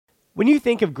When you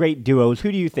think of great duos,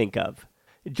 who do you think of?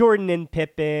 Jordan and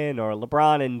Pippen or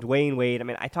LeBron and Dwayne Wade. I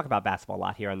mean, I talk about basketball a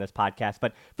lot here on this podcast,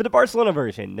 but for the Barcelona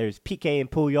version, there's PK and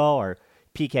Puyol or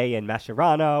PK and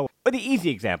Mascherano, or the easy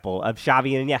example of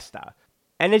Xavi and Iniesta.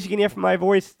 And as you can hear from my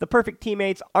voice, the perfect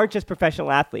teammates aren't just professional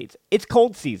athletes. It's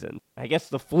cold season. I guess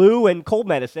the flu and cold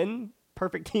medicine,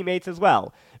 perfect teammates as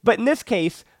well. But in this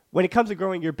case, when it comes to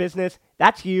growing your business,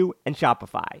 that's you and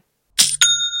Shopify.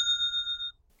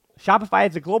 Shopify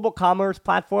is a global commerce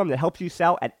platform that helps you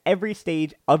sell at every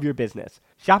stage of your business.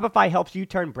 Shopify helps you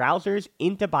turn browsers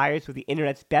into buyers with the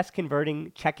internet's best converting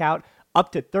checkout,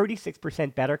 up to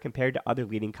 36% better compared to other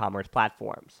leading commerce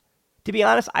platforms. To be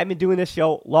honest, I've been doing this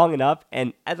show long enough,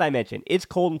 and as I mentioned, it's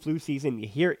cold and flu season. You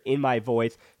hear it in my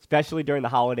voice, especially during the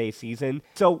holiday season.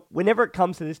 So whenever it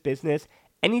comes to this business,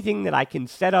 anything that I can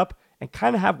set up and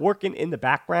kind of have working in the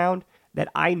background that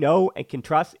I know and can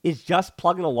trust is just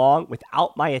plugging along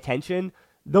without my attention.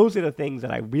 Those are the things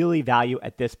that I really value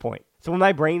at this point. So when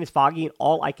my brain is foggy and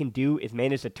all I can do is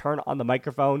manage to turn on the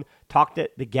microphone, talk to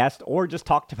the guest, or just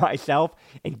talk to myself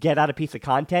and get out a piece of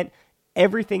content,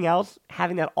 everything else,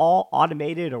 having that all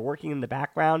automated or working in the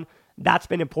background, that's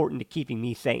been important to keeping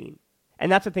me sane.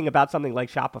 And that's the thing about something like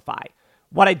Shopify.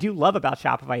 What I do love about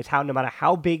Shopify is how no matter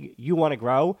how big you want to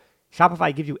grow,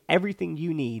 Shopify gives you everything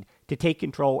you need to take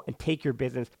control and take your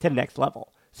business to the next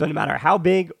level. So no matter how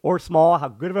big or small, how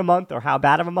good of a month or how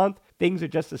bad of a month, things are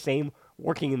just the same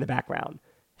working in the background.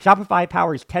 Shopify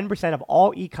powers 10% of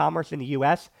all e-commerce in the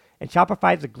US, and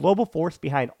Shopify is the global force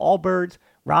behind Allbirds,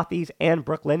 Rothy's, and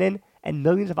Brooklinen, and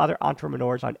millions of other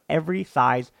entrepreneurs on every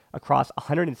size across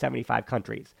 175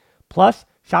 countries. Plus,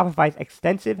 Shopify's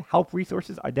extensive help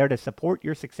resources are there to support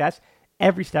your success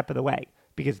every step of the way,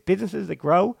 because businesses that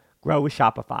grow with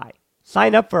Shopify.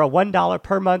 Sign up for a $1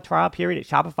 per month trial period at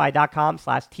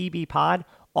shopify.com/TBpod,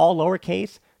 all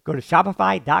lowercase. Go to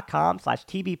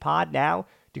shopify.com/TBpod now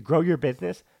to grow your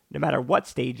business no matter what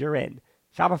stage you're in.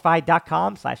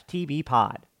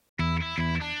 Shopify.com/TBpod.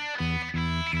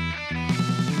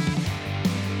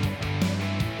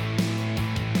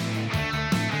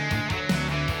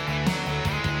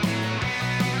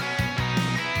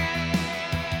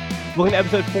 Welcome to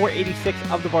episode 486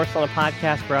 of the Barcelona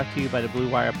Podcast, brought to you by the Blue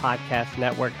Wire Podcast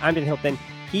Network. I'm Ben Hilton.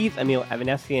 He's Emil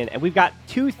Evanesian, and we've got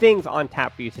two things on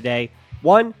tap for you today.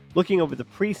 One, looking over the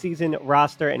preseason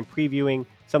roster and previewing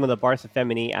some of the Barca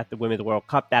Femini at the Women's World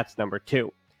Cup. That's number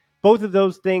two. Both of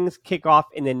those things kick off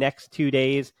in the next 2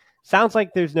 days. Sounds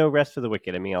like there's no rest for the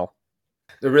wicked, Emil.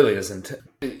 There really isn't.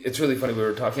 It's really funny. We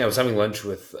were talking, I was having lunch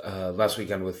with last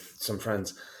weekend with some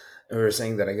friends, and we were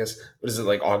saying that I guess, what is it,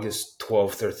 like August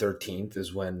 12th or 13th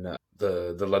is when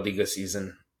the La Liga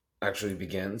season actually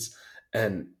begins.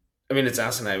 And I mean, it's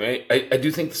asinine. I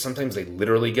do think sometimes they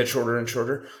literally get shorter and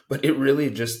shorter, but it really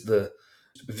just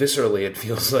viscerally, it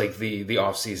feels like the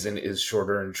off season is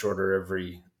shorter and shorter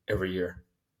every year.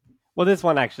 Well, this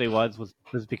one actually was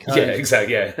because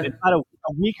exactly. Yeah, it's about a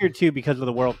week or two because of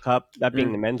the World Cup, that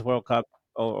being the Men's World Cup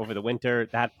over the winter.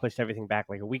 That pushed everything back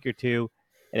like a week or two,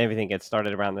 and everything gets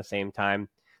started around the same time.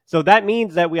 So that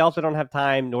means that we also don't have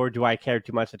time, nor do I care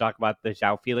too much to talk about the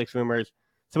João Felix rumors.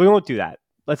 So we won't do that.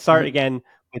 Let's start again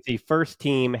with the first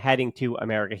team heading to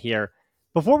America here.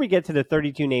 Before we get to the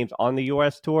 32 names on the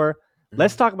U.S. tour,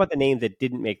 let's talk about the names that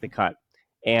didn't make the cut.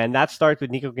 And that starts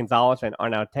with Nico Gonzalez and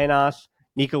Arnau Tenas.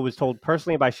 Nico was told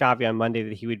personally by Xavi on Monday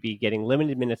that he would be getting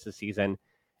limited minutes this season.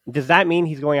 Does that mean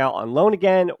he's going out on loan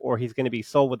again, or he's going to be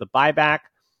sold with a buyback?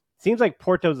 Seems like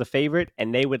Porto's the favorite,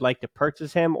 and they would like to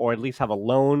purchase him, or at least have a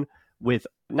loan with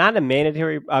not a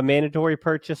mandatory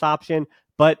purchase option,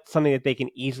 but something that they can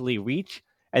easily reach.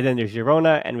 And then there's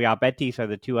Girona and Real Betis are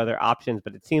the two other options,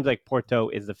 but it seems like Porto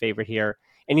is the favorite here.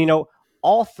 And, you know,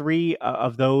 all three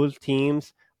of those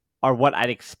teams are what I'd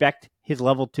expect his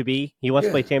level to be. He wants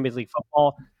to play Champions League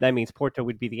football. That means Porto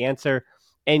would be the answer.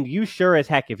 And you sure as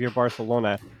heck, if you're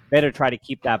Barcelona, better try to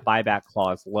keep that buyback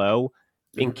clause low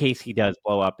in case he does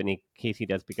blow up and in case he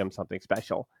does become something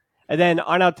special. And then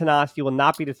Arnau Tenas, he will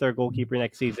not be the third goalkeeper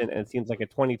next season, and it seems like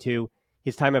at 22,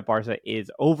 his time at Barca is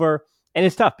over. And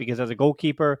it's tough because as a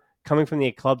goalkeeper coming from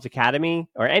the club's academy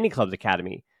or any club's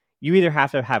academy, you either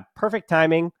have to have perfect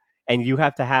timing and you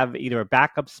have to have either a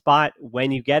backup spot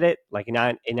when you get it, like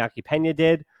Iñaki Peña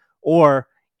did, or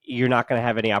you're not going to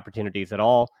have any opportunities at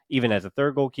all, even as a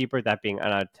third goalkeeper, that being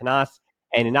Arnau Tenas.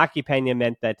 And Iñaki Peña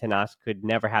meant that Tenas could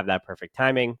never have that perfect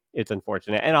timing. It's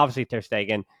unfortunate. And obviously Ter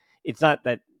Stegen, it's not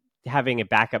that having a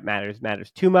backup matters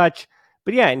too much.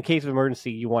 But yeah, in case of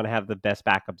emergency, you want to have the best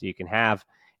backups you can have.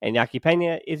 And Iñaki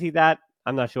Peña, is he that?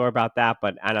 I'm not sure about that.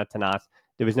 But Arnau Tenas,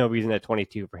 there was no reason at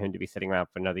 22 for him to be sitting around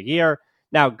for another year.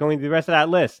 Now, going through the rest of that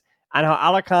list, I know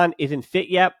Alarcon isn't fit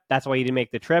yet. That's why he didn't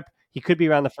make the trip. He could be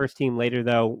around the first team later,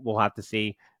 though. We'll have to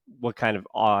see what kind of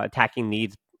attacking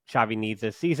needs Xavi needs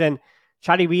this season.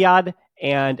 Chadi Riyad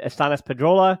and Estanis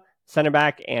Pedrola, center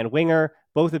back and winger,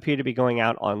 both appear to be going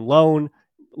out on loan.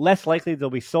 Less likely they'll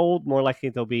be sold. More likely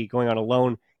they'll be going on a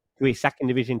loan to a second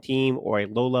division team or a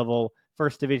low level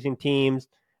first division teams.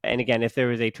 And again, if there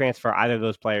was a transfer, either of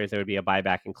those players, there would be a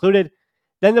buyback included.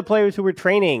 Then the players who were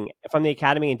training from the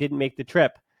academy and didn't make the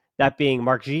trip, that being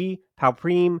Marc G, Pau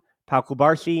Prim, Pau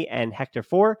Kubarsi, and Hector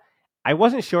Fort. I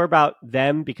wasn't sure about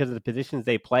them because of the positions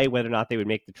they play, whether or not they would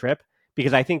make the trip,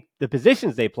 because I think the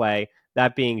positions they play,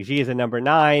 that being G is a number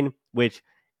 9, which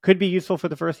could be useful for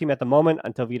the first team at the moment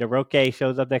until Vitor Roque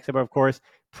shows up next summer, of course.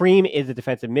 Prim is a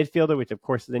defensive midfielder, which of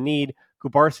course is a need.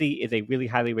 Kubarsi is a really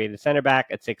highly rated center back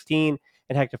at 16,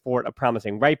 and Hector Fort, a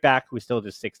promising right back who's still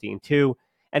just 16 too.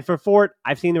 And for Fort,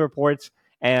 I've seen the reports,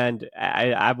 and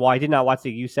while I did not watch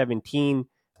the U17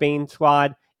 Spain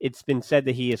squad, it's been said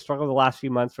that he has struggled the last few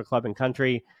months for club and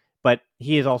country, but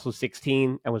he is also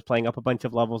 16 and was playing up a bunch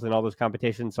of levels in all those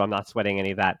competitions, so I'm not sweating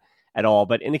any of that at all.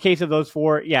 But in the case of those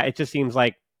 4, yeah, it just seems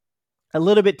like a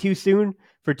little bit too soon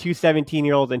for 2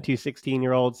 17-year-olds and 2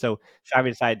 16-year-olds. So Xavi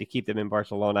decided to keep them in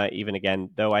Barcelona, even again,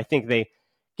 though I think they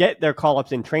get their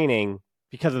call-ups in training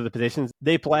because of the positions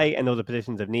they play, and those are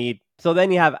positions of need. So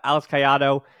then you have Alex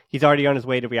Collado. He's already on his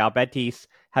way to Real Betis,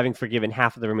 having forgiven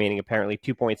half of the remaining, apparently,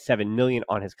 $2.7 million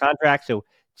on his contract. So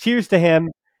cheers to him.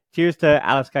 Cheers to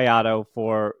Alex Collado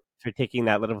for taking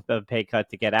that little bit of pay cut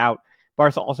to get out.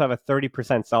 Barca also have a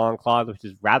 30% sell-on clause, which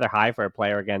is rather high for a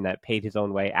player, again, that paid his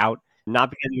own way out. Not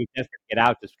because he was desperate to get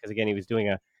out, just because, again, he was doing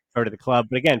a third of the club.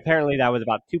 But again, apparently that was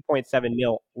about 2.7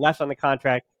 mil less on the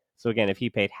contract. So again, if he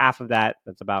paid half of that,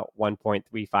 that's about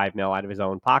 1.35 mil out of his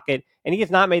own pocket. And he has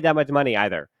not made that much money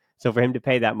either. So for him to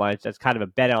pay that much, that's kind of a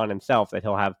bet on himself that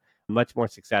he'll have much more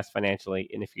success financially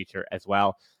in the future as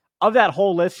well. Of that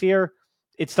whole list here,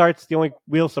 it starts, the only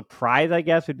real surprise, I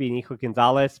guess, would be Nico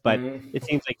Gonzalez. But it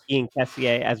seems like he and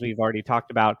Kessié, as we've already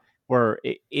talked about, were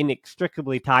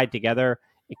inextricably tied together.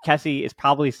 Kessie is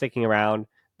probably sticking around.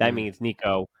 That means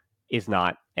Nico is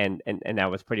not, and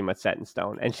that was pretty much set in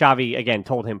stone. And Xavi, again,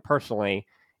 told him personally,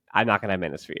 I'm not going to have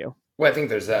minutes for you. Well, I think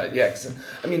there's that, yeah.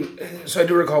 I mean, so I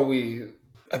do recall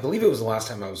I believe it was the last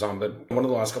time I was on, but one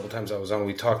of the last couple of times I was on,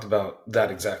 we talked about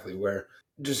that exactly, where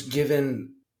just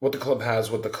given what the club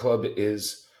has, what the club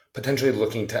is potentially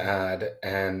looking to add,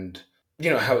 and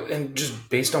how, and just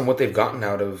based on what they've gotten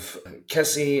out of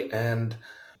Kessie and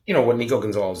what Nico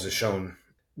Gonzalez has shown,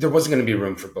 there wasn't going to be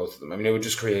room for both of them. I mean, it would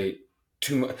just create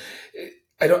too much.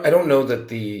 I don't know that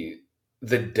the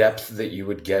depth that you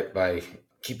would get by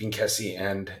keeping Kessie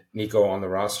and Nico on the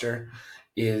roster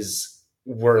is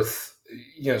worth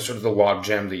sort of the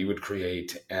logjam that you would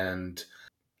create, and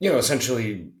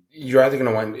essentially you're either going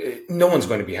to wind, no one's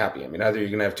going to be happy. I mean, either you're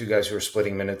going to have 2 guys who are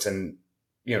splitting minutes and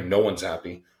no one's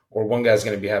happy, or one guy's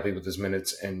going to be happy with his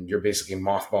minutes and you're basically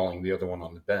mothballing the other one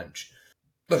on the bench.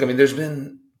 Look, I mean, there's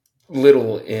been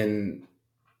little in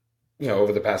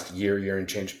over the past year and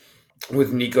change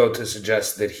with Nico to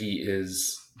suggest that he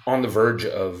is on the verge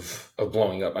of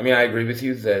blowing up. I mean, I agree with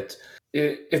you that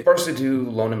if Barca do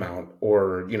loan him out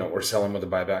or sell him with a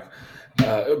buyback,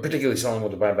 particularly selling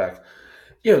with a buyback,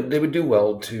 they would do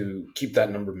well to keep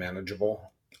that number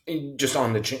manageable, just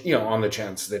on the on the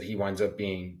chance that he winds up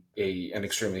being an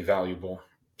extremely valuable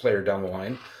player down the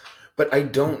line. But I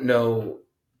don't know.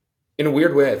 In a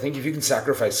weird way, I think if you can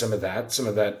sacrifice some of that,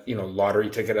 lottery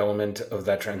ticket element of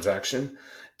that transaction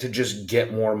to just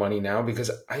get more money now, because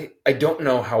I don't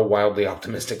know how wildly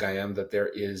optimistic I am that there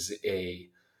is a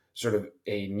sort of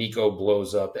a Nico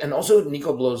blows up, and also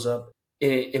Nico blows up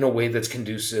in a way that's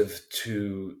conducive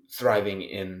to thriving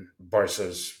in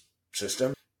Barca's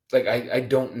system. Like, I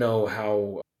don't know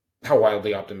how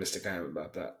wildly optimistic I am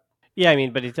about that. Yeah, I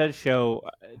mean, but it does show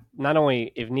not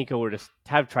only if Nico were to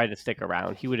have tried to stick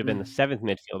around, he would have been the 7th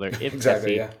midfielder if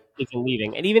Exactly, Kessie isn't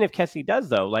leaving. And even if Kessie does,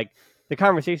 though, like the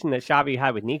conversation that Xavi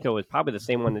had with Nico is probably the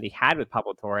same one that he had with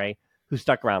Pablo Torre, who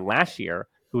stuck around last year,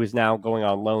 who is now going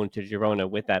on loan to Girona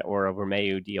with that Aura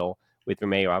Romeu deal with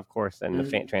Romeu, of course, and the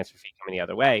transfer fee coming the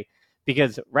other way.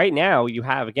 Because right now you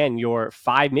have, again, your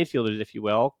 5 midfielders, if you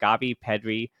will, Gavi,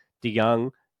 Pedri, De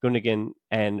Jong, Gundogan,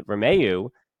 and Romeu.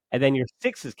 And then your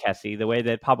 6 is Kessie, the way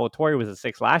that Pablo Torre was a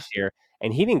 6 last year,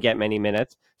 and he didn't get many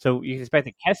minutes. So you expect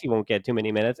that Kessie won't get too many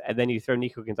minutes, and then you throw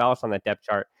Nico Gonzalez on that depth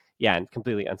chart. Yeah, and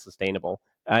completely unsustainable.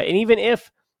 And even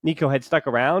if Nico had stuck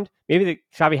around, maybe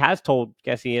Xavi has told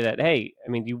Kessie that, hey, I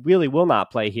mean, you really will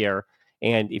not play here,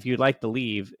 and if you'd like to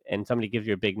leave and somebody gives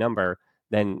you a big number,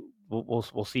 then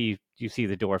we'll see you see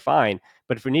the door fine.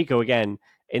 But for Nico, again,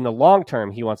 in the long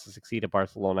term, he wants to succeed at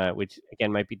Barcelona, which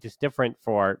again might be just different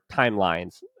for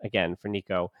timelines, again, for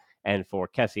Nico and for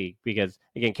Kessie, because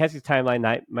again, Kessie's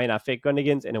timeline might not fit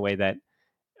Gundogan's in a way that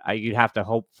you'd have to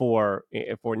hope for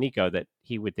Nico that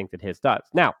he would think that his does.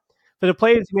 Now, for the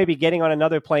players who may be getting on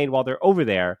another plane while they're over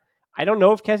there, I don't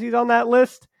know if Kessie's on that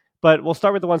list, but we'll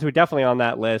start with the ones who are definitely on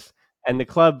that list. And the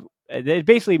club, it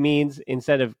basically means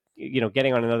instead of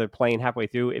getting on another plane halfway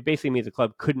through, it basically means the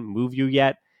club couldn't move you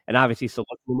yet, and obviously still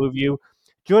looking to move you.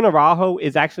 Julian Araujo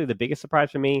is actually the biggest surprise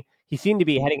for me. He seemed to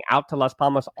be heading out to Las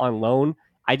Palmas on loan.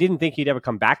 I didn't think he'd ever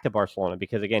come back to Barcelona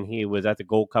because, again, he was at the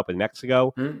Gold Cup in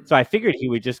Mexico. So I figured he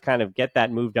would just kind of get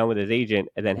that move done with his agent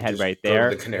and then head right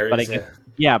there. The Canaries,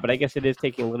 but I guess it is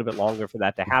taking a little bit longer for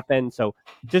that to happen. So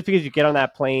just because you get on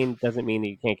that plane doesn't mean that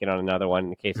you can't get on another one in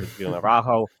the case of Julian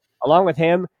Araujo. Along with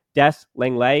him, Des,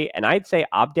 Lenglet, and I'd say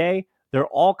Abde, they're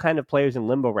all kind of players in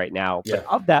limbo right now. But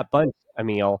of that bunch,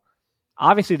 Emil,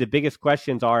 obviously the biggest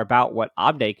questions are about what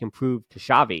Abde can prove to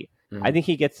Xavi. I think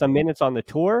he gets some minutes on the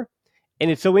tour. And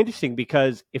it's so interesting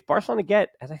because if Barcelona get,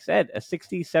 as I said, a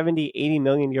 60, 70, 80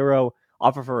 million euro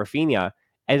offer for Rafinha,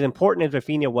 as important as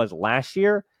Rafinha was last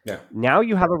year, now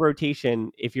you have a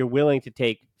rotation if you're willing to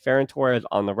take Ferran Torres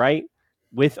on the right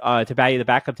with to value the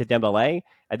backup to Dembele,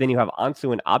 and then you have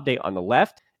Ansu and Abde on the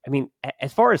left. I mean,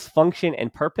 as far as function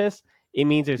and purpose, it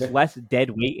means there's less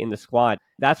dead weight in the squad.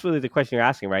 That's really the question you're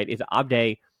asking, right? Is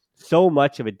Abde so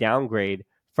much of a downgrade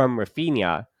from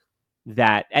Rafinha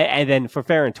that, and then for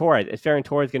Ferran Torres, is Ferran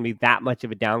Torres going to be that much of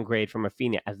a downgrade from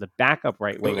Rafinha as the backup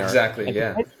right winger? Exactly,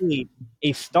 and potentially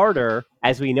a starter,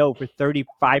 as we know, for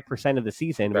 35% of the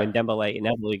season when Dembele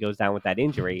inevitably goes down with that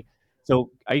injury. So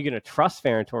are you going to trust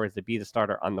Ferran Torres to be the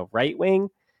starter on the right wing?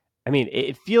 I mean,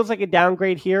 it feels like a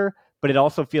downgrade here, but it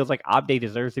also feels like Abde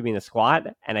deserves to be in the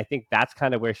squad, and I think that's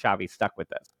kind of where Xavi's stuck with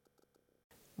this.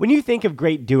 When you think of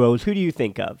great duos, who do you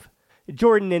think of?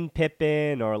 Jordan and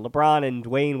Pippen, or LeBron and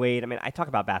Dwayne Wade. I mean, I talk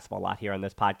about basketball a lot here on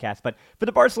this podcast, but for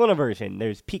the Barcelona version,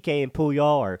 there's Piqué and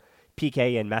Puyol, or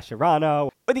Piqué and Mascherano,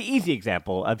 or the easy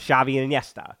example of Xavi and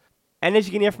Iniesta. And as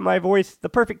you can hear from my voice, the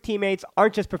perfect teammates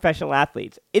aren't just professional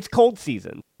athletes. It's cold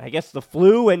season. I guess the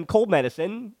flu and cold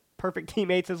medicine, perfect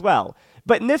teammates as well.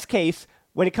 But in this case,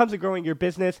 when it comes to growing your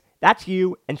business, that's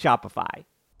you and Shopify.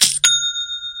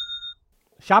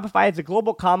 Shopify is a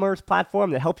global commerce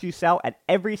platform that helps you sell at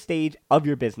every stage of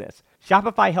your business.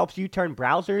 Shopify helps you turn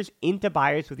browsers into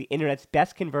buyers with the internet's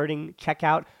best converting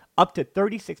checkout, up to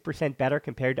 36% better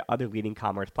compared to other leading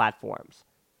commerce platforms.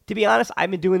 To be honest,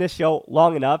 I've been doing this show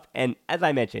long enough, and as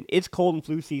I mentioned, it's cold and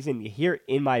flu season. You hear it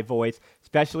in my voice,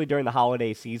 especially during the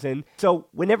holiday season. So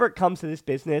whenever it comes to this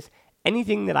business,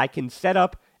 anything that I can set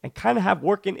up and kind of have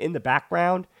working in the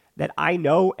background that I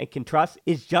know and can trust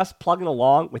is just plugging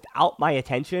along without my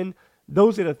attention.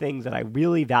 Those are the things that I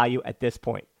really value at this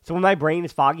point. So when my brain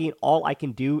is foggy and all I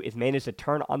can do is manage to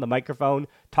turn on the microphone,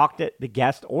 talk to the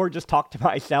guest, or just talk to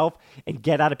myself and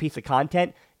get out a piece of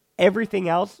content, everything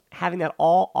else, having that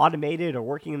all automated or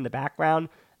working in the background,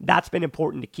 that's been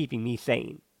important to keeping me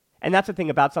sane. And that's the thing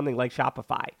about something like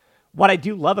Shopify. What I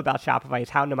do love about Shopify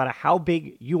is how no matter how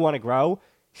big you want to grow,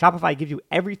 Shopify gives you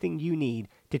everything you need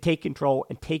to take control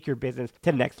and take your business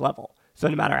to the next level. So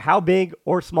no matter how big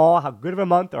or small, how good of a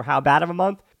month or how bad of a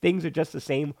month, things are just the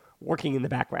same working in the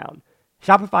background.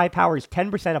 Shopify powers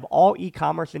 10% of all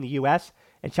e-commerce in the US,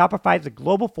 and Shopify is the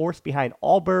global force behind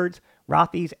Allbirds,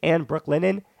 Rothy's, and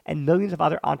Brooklinen, and millions of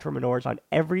other entrepreneurs on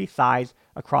every size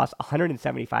across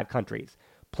 175 countries.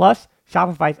 Plus,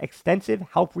 Shopify's extensive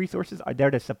help resources are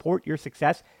there to support your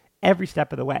success every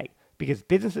step of the way, because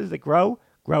businesses that grow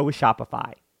with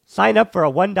Shopify. Sign up for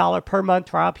a $1 per month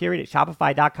trial period at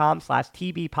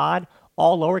shopify.com/TBpod,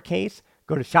 all lowercase.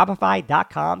 Go to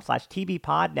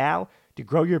shopify.com/TBpod now to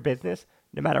grow your business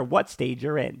no matter what stage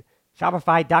you're in.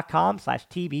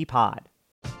 Shopify.com/TBpod.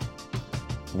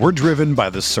 We're driven by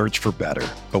the search for better.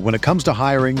 But when it comes to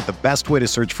hiring, the best way to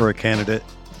search for a candidate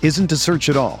isn't to search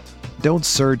at all. Don't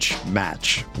search,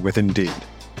 match with Indeed.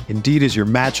 Indeed is your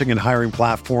matching and hiring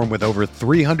platform with over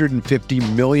 350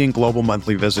 million global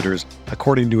monthly visitors,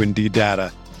 according to Indeed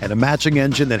data, and a matching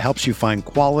engine that helps you find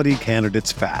quality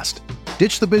candidates fast.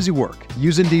 Ditch the busy work.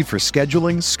 Use Indeed for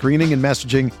scheduling, screening, and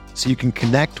messaging so you can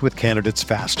connect with candidates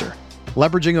faster.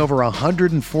 Leveraging over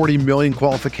 140 million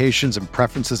qualifications and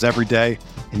preferences every day,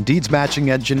 Indeed's matching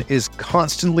engine is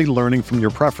constantly learning from your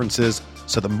preferences,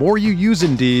 so the more you use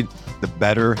Indeed, the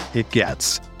better it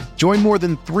gets. Join more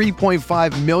than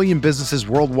 3.5 million businesses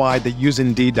worldwide that use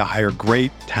Indeed to hire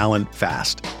great talent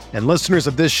fast. And listeners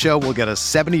of this show will get a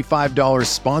 $75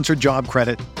 sponsored job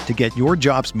credit to get your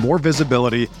jobs more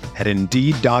visibility at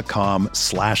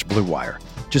Indeed.com/Blue Wire.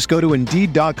 Just go to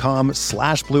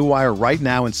Indeed.com/Blue Wire right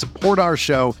now and support our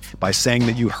show by saying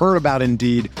that you heard about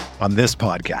Indeed on this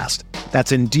podcast.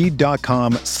 That's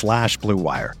Indeed.com/Blue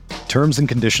Wire. Terms and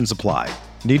conditions apply.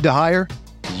 Need to hire?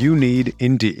 You need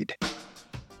Indeed.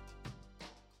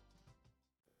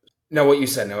 Now, what you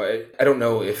said, now, I don't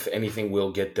know if anything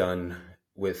will get done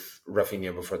with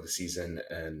Rafinha before the season,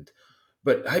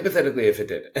 but hypothetically, if it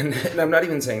did, and I'm not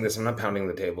even saying this, I'm not pounding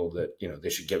the table that, they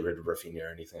should get rid of Rafinha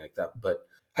or anything like that, but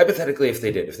hypothetically, if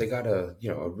they did, if they got a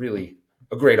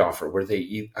great offer where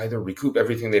they either recoup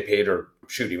everything they paid or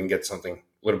even get something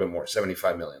a little bit more,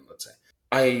 75 million, let's say.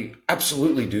 I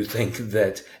absolutely do think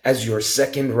that as your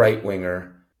second right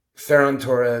winger, Ferran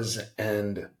Torres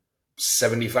and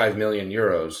 75 million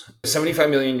euros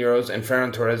and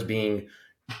Ferran Torres being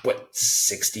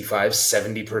 65,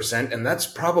 70%. And that's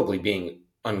probably being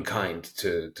unkind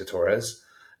to Torres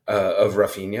of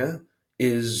Rafinha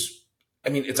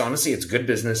it's honestly, it's good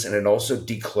business. And it also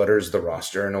declutters the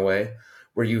roster in a way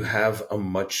where you have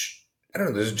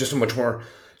there's just a much more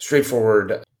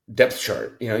straightforward depth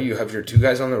chart. You have your two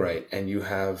guys on the right and you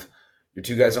have your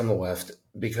two guys on the left,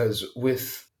 because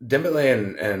with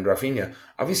Dembele and Rafinha,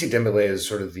 obviously Dembele is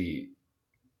sort of the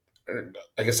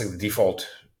default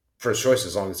first choice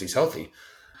as long as he's healthy.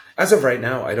 As of right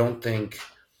now, I don't think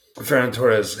Ferran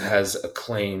Torres has a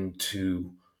claim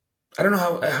to, I don't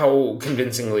know how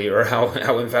convincingly or how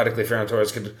emphatically Ferran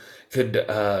Torres could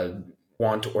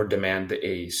want or demand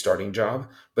a starting job,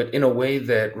 but in a way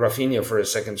that Rafinha, for a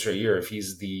second straight year, if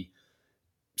he's the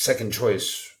second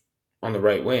choice on the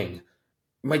right wing,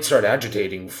 might start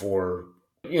agitating for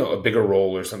a bigger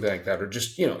role or something like that, or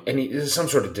just some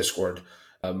sort of discord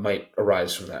might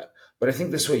arise from that. But I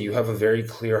think this way you have a very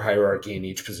clear hierarchy in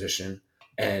each position,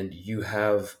 and you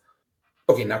have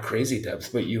not crazy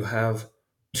depth, but you have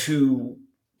two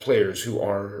players who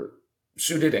are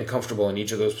suited and comfortable in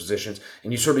each of those positions,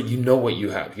 and you know what you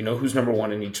have. You know who's number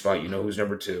one in each spot. You know who's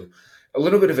number two. A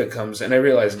little bit of it comes, and I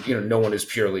realize no one is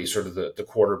purely sort of the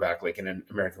quarterback like in an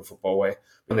American football way.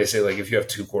 When they say like if you have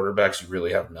two quarterbacks, you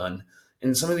really have none.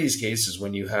 In some of these cases,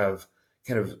 when you have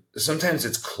sometimes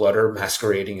it's clutter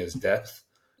masquerading as depth,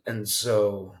 and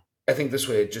so I think this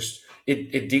way it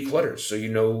declutters, so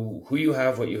you know who you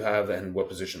have, what you have, and what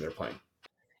position they're playing.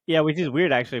 Yeah, which is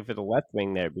weird actually for the left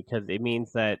wing there, because it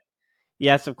means that,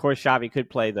 yes, of course, Xavi could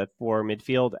play the 4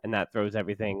 midfield, and that throws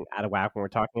everything out of whack when we're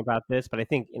talking about this. But I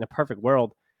think in a perfect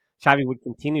world, Xavi would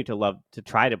continue to love to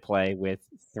try to play with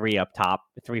 3 up top,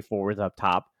 3 forwards up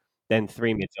top, then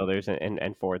 3 midfielders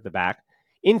and 4 at the back.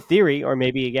 In theory, or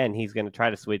maybe again, he's going to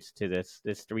try to switch to this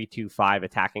 3-2-5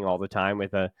 attacking all the time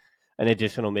with an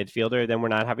additional midfielder. Then we're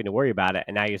not having to worry about it.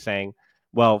 And now you're saying,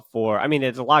 well,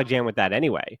 it's a logjam with that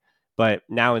anyway. But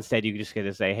now instead you just get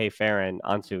to say, hey, Ferran,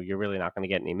 Ansu, you're really not going to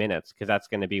get any minutes, because that's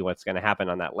going to be what's going to happen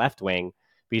on that left wing,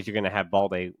 because you're going to have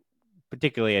Balde,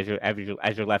 particularly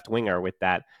as your left winger, with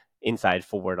that inside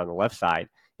forward on the left side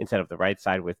instead of the right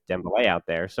side with Dembele out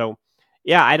there. So,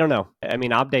 yeah, I don't know.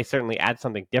 Abde certainly adds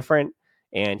something different,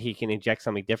 and he can inject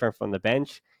something different from the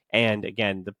bench. And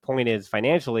again, the point is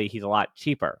financially, he's a lot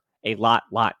cheaper than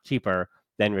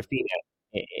Rafinha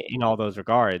in all those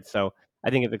regards. So I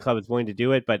think if the club is willing to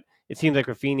do it, but it seems like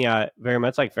Rafinha, very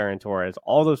much like Ferran Torres,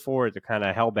 all those forwards are kind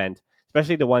of hell-bent,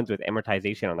 especially the ones with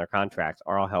amortization on their contracts,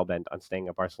 are all hell-bent on staying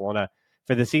at Barcelona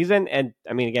for the season. And,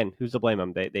 again, who's to blame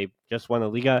them? They just won the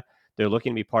Liga. They're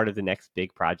looking to be part of the next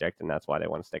big project, and that's why they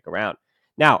want to stick around.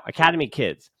 Now, Academy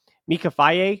kids. Mika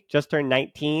Faye just turned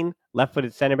 19,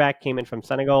 left-footed center back, came in from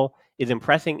Senegal, is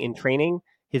impressing in training.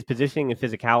 His positioning and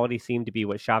physicality seem to be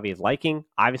what Xavi is liking.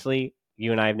 Obviously,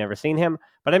 you and I have never seen him,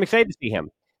 but I'm excited to see him.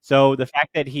 So the fact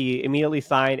that he immediately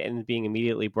signed and is being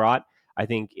immediately brought, I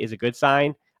think, is a good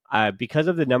sign. Because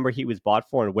of the number he was bought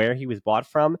for and where he was bought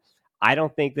from, I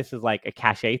don't think this is like a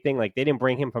cachet thing. Like, they didn't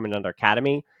bring him from another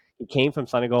academy. He came from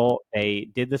Senegal. They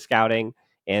did the scouting,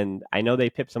 and I know they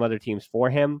pipped some other teams for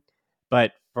him.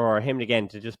 But for him, again,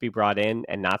 to just be brought in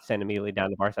and not sent immediately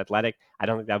down to Barca Athletic, I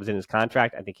don't think that was in his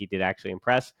contract. I think he did actually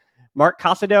impress. Marc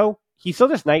Casado, he's still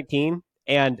just 19,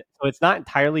 and so it's not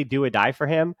entirely do or die for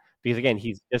him, because, again,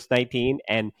 he's just 19,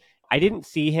 and I didn't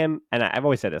see him, and I've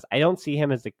always said this, I don't see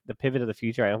him as the pivot of the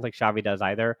future. I don't think Xavi does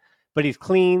either, but he's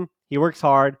clean, he works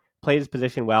hard, plays his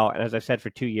position well, and as I've said for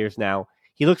 2 years now,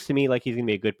 he looks to me like he's going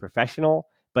to be a good professional,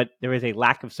 but there is a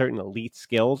lack of certain elite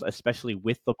skills, especially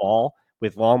with the ball,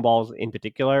 with long balls in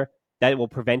particular, that will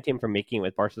prevent him from making it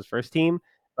with Barca's first team.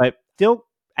 But still,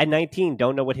 at 19,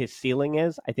 don't know what his ceiling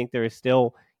is. I think there is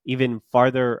still even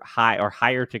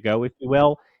higher to go, if you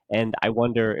will. And I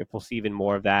wonder if we'll see even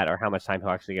more of that, or how much time he'll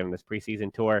actually get on this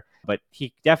preseason tour. But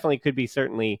he definitely could be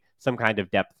certainly some kind of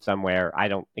depth somewhere.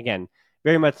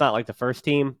 very much not like the first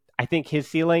team. I think his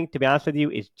ceiling, to be honest with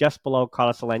you, is just below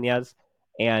Carlos Alena's.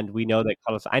 And we know that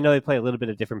I know they play a little bit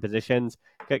of different positions.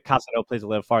 Casado plays a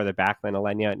little farther back than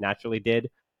Alenia naturally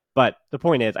did. But the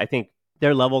point is, I think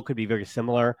their level could be very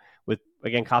similar. With,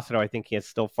 again, Casado, I think he is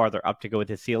still farther up to go with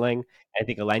his ceiling. I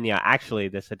think Alenia, actually,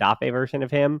 this Hadafe version of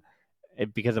him,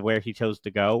 because of where he chose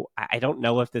to go. I don't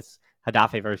know if this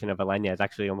Hadafe version of Alenia is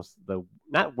actually almost the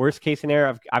not worst case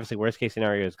scenario. Obviously, worst case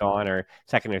scenario is gone or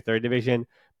second or third division.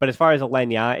 But as far as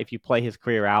Alenia, if you play his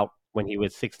career out when he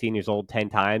was 16 years old 10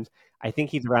 times, I think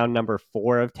he's around number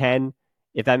 4 of 10,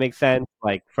 if that makes sense.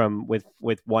 Like from with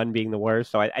one being the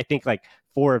worst. So I think like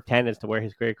 4 of 10 as to where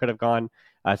his career could have gone.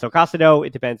 So Casado,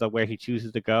 it depends on where he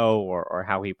chooses to go or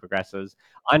how he progresses.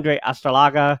 Andre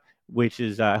Astralaga, which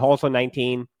is also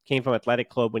 19, came from Athletic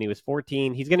Club when he was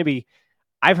 14. He's going to be,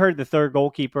 I've heard, the third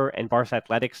goalkeeper and Barca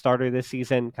Athletic starter this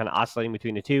season, kind of oscillating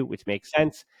between the two, which makes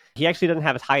sense. He actually doesn't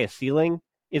have as high a ceiling,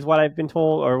 is what I've been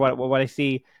told, or what I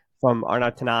see from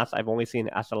Arnaud Tenas. I've only seen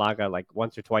Astralaga like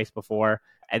once or twice before.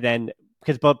 And then,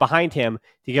 but behind him,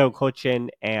 Diego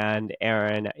Cochin and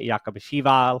Aaron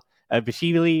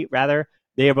Bashivili, rather,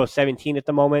 they are both 17 at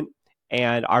the moment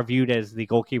and are viewed as the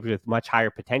goalkeepers with much higher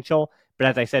potential. But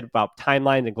as I said about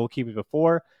timelines and goalkeepers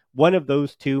before, one of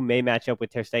those two may match up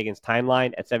with Ter Stegen's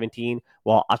timeline at 17,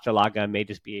 while Astralaga may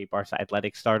just be a Barca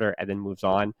Athletic starter and then moves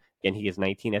on. Again, he is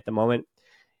 19 at the moment.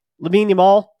 Lamine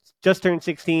Yamal just turned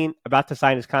 16, about to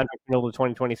sign his contract until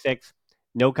 2026.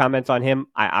 No comments on him.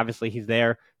 Obviously, he's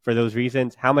there for those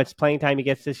reasons. How much playing time he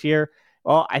gets this year?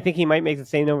 Well, I think he might make the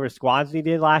same number of squads he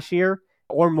did last year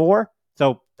or more.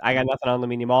 So I got nothing on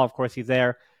Lamine Yamal. Of course, he's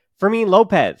there. Fermin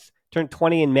Lopez turned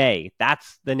 20 in May.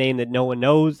 That's the name that no one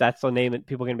knows. That's the name that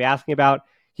people are going to be asking about.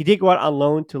 He did go out on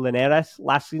loan to Linares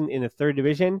last season in the third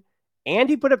division, and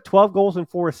he put up 12 goals and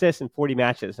 4 assists in 40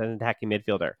 matches as an attacking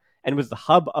midfielder and was the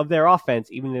hub of their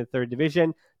offense, even in the third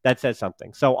division. That says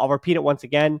something. So I'll repeat it once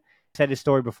again. I said his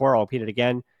story before. I'll repeat it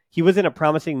again. He was in a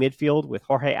promising midfield with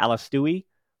Jorge Alastui,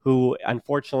 who,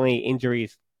 unfortunately,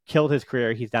 injuries killed his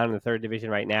career. He's down in the third division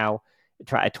right now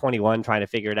at 21, trying to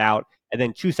figure it out. And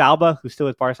then Chus Alba, who's still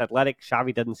with Barca Athletic.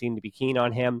 Xavi doesn't seem to be keen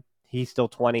on him. He's still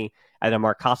 20. And then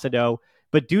Marc Casado.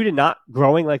 But due to not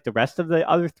growing like the rest of the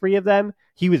other three of them,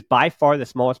 he was by far the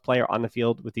smallest player on the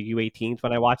field with the U18s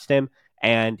when I watched him.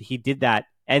 And he did that.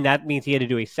 And that means he had to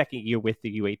do a second year with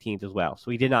the U18s as well.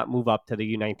 So he did not move up to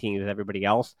the U19s as everybody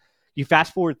else. You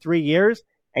fast forward 3 years,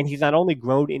 and he's not only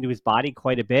grown into his body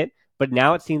quite a bit, but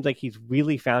now it seems like he's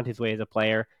really found his way as a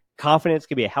player. Confidence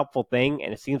can be a helpful thing,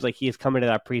 and it seems like he is coming to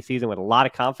that preseason with a lot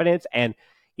of confidence. And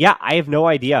yeah, I have no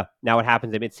idea now what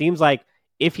happens to him. It seems like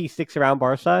if he sticks around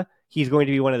Barca, he's going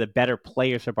to be one of the better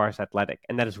players for Barca Athletic,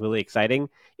 and that is really exciting.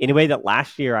 In a way that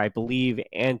last year, I believe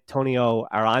Antonio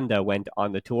Aranda went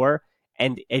on the tour,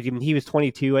 and he was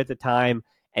 22 at the time,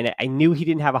 and I knew he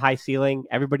didn't have a high ceiling.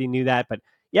 Everybody knew that, but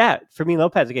yeah, Fermin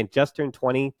Lopez, again, just turned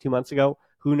 20 2 months ago.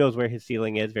 Who knows where his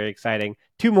ceiling is? Very exciting.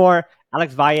 2 more.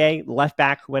 Alex Valle, left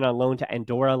back, who went on loan to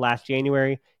Andorra last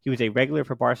January. He was a regular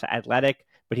for Barca Athletic,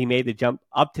 but he made the jump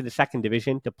up to the second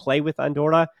division to play with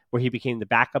Andorra, where he became the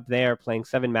backup there, playing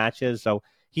 7 matches. So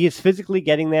he is physically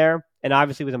getting there. And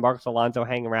obviously, with Marcos Alonso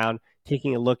hanging around,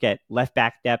 taking a look at left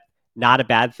back depth, not a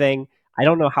bad thing. I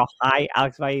don't know how high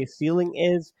Alex Valle's ceiling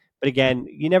is, but again,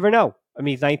 you never know. I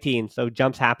mean, he's 19, so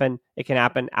jumps happen. It can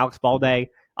happen. Alex Balde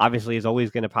obviously is always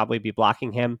going to probably be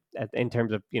blocking him in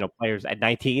terms of, players at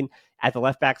 19 at the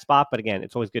left back spot. But again,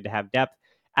 it's always good to have depth.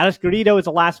 Alex Garrido is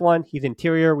the last one. He's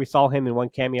interior. We saw him in one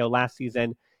cameo last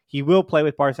season. He will play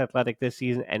with Barca Athletic this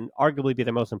season and arguably be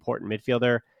the most important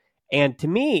midfielder. And to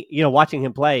me, watching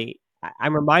him play,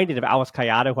 I'm reminded of Alex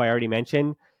Callado, who I already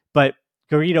mentioned, but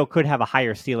Garrido could have a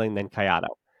higher ceiling than Callado.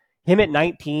 Him at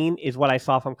 19 is what I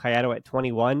saw from Callado at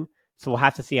 21. So we'll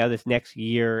have to see how this next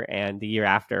year and the year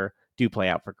after do play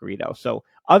out for Garrido. So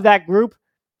of that group,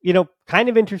 kind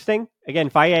of interesting. Again,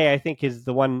 Faye, I think, is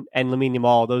the one, and Lamine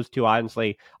Yamal, those two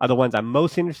honestly are the ones I'm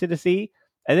most interested to see.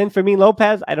 And then Fermin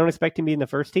Lopez, I don't expect him to be in the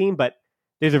first team, but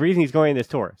there's a reason he's going on this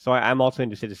tour. So I'm also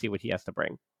interested to see what he has to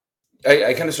bring.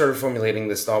 I kind of started formulating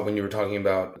this thought when you were talking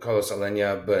about Carlos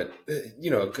Alenia, but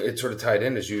it sort of tied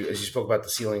in as you spoke about the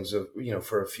ceilings of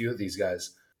for a few of these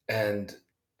guys. And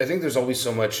I think there's always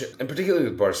so much, and particularly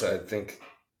with Barca, I think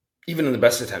even in the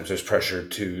best of times, there's pressure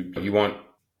you want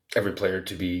every player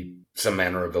to be some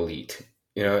manner of elite,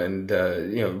 and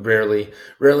rarely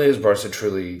is Barca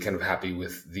truly kind of happy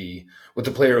with the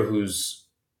player whose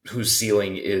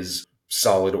ceiling is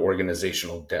solid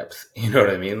organizational depth. You know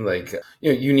what I mean? Like,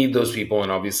 you need those people,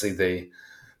 and obviously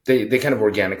they kind of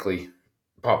organically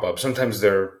pop up. Sometimes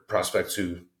they're prospects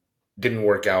who didn't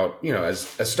work out, as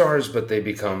stars, but they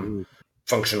become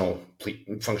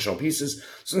functional pieces.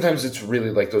 Sometimes it's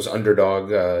really like those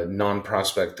underdog,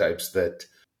 non-prospect types that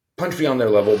punch beyond their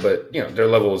level, but their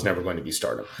level is never going to be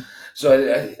stardom.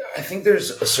 So I think there's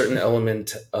a certain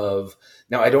element of,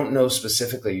 now I don't know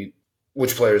specifically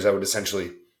which players I would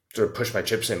essentially sort of push my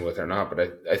chips in with or not,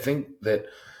 but I think that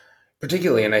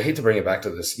particularly, and I hate to bring it back to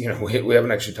this, we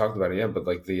haven't actually talked about it yet, but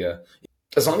like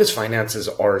as long as finances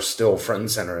are still front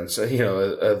and center, and so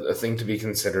a thing to be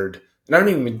considered, and I don't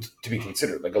even mean to be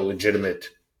considered, like a legitimate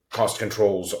cost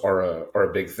controls are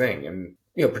a big thing, and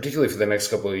particularly for the next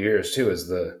couple of years too, as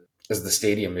the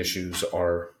stadium issues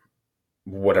are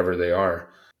whatever they are.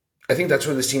 I think that's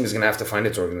where this team is going to have to find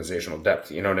its organizational depth.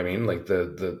 You know what I mean? Like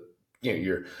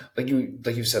you're like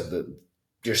you said,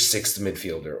 your sixth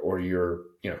midfielder or your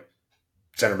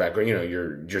center back, or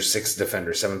your sixth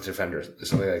defender, seventh defender,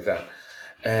 something like that.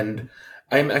 And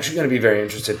I'm actually going to be very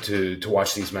interested to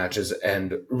watch these matches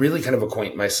and really kind of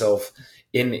acquaint myself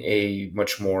in a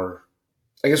much more,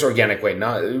 I guess, organic way,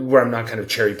 not where I'm not kind of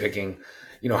cherry picking,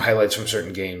 highlights from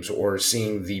certain games or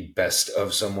seeing the best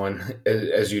of someone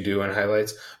as you do in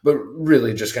highlights, but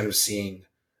really just kind of seeing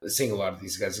a lot of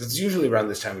these guys. It's usually around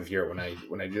this time of year when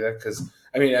I do that, because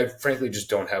I frankly just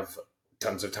don't have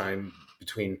tons of time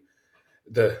between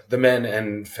the men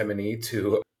and Femini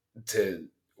to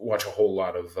watch a whole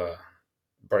lot of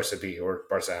Barca B or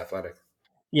Barca Athletic.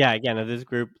 Yeah, again, of this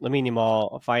group, Lamine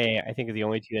Yamal, Faye, I think are the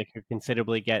only two that could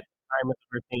considerably get time with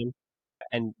the first team.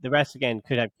 And the rest, again,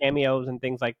 could have cameos and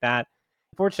things like that.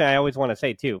 Unfortunately, I always want to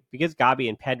say, too, because Gabi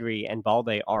and Pedri and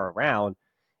Balde are around,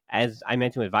 as I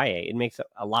mentioned with Valle, it makes it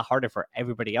a lot harder for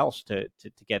everybody else to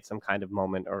get some kind of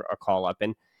moment or call up.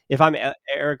 And if I'm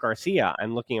Eric Garcia,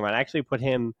 I'm looking around. I actually put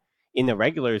him in the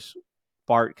regulars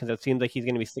part because it seems like he's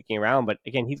going to be sticking around. But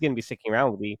again, he's going to be sticking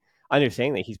around with the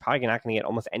understanding that he's probably not going to get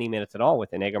almost any minutes at all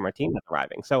with Inigo Martinez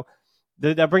arriving. So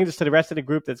that brings us to the rest of the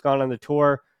group that's gone on the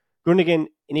tour. Gundogan,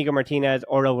 Inigo Martinez,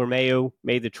 Oriol Romeu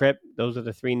made the trip. Those are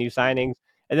the three new signings.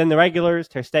 And then the regulars,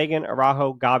 Ter Stegen,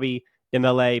 Araujo, Gabi,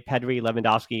 Dembele, Pedri,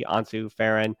 Lewandowski, Ansu,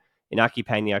 Ferran, Inaki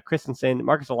Peña, Christensen,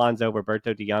 Marcos Alonso,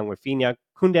 Roberto De Jong, Rafinha,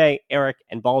 Koundé, Eric,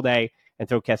 and Balde, and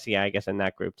throw Kessie, I guess, in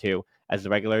that group too, as the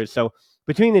regulars. So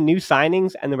between the new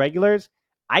signings and the regulars,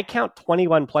 I count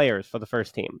 21 players for the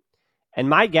first team. And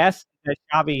my guess is that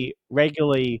Xavi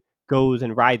regularly goes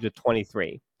and rides with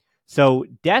 23. So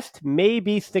Dest may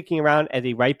be sticking around as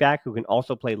a right back who can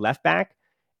also play left back.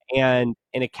 And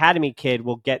an academy kid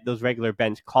will get those regular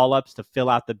bench call-ups to fill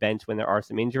out the bench when there are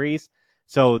some injuries.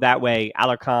 So that way,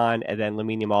 Alarcon and then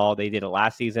Lamine Yamal, they did it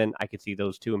last season. I could see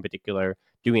those two in particular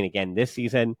doing it again this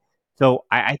season. So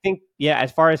I think, yeah,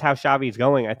 as far as how Xavi is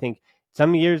going, I think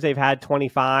some years they've had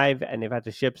 25 and they've had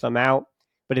to ship some out.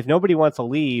 But if nobody wants to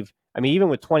leave, even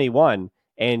with 21,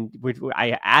 and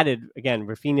I added, again,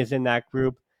 Rafinha's in that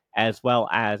group, as well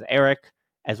as Eric,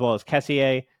 as well as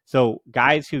Kessié. So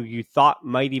guys who you thought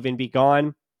might even be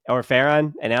gone, or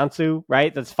Ferran and Ansu,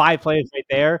 right? That's 5 players right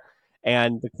there.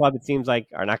 And the club, it seems like,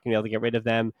 are not going to be able to get rid of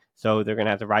them. So they're going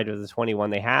to have to ride with the 21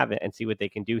 they have and see what they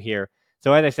can do here.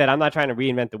 So as I said, I'm not trying to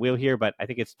reinvent the wheel here, but I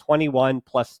think it's 21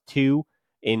 plus 2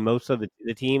 in most of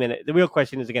the team. And the real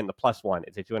question is, again, the plus 1.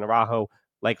 Is it Juan Araujo?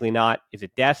 Likely not. Is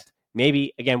it Dest?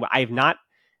 Maybe. Again,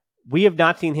 we have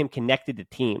not seen him connected to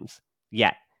teams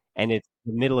yet. And it's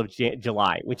the middle of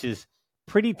July, which is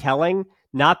pretty telling.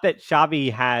 Not that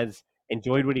Xavi has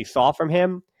enjoyed what he saw from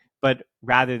him, but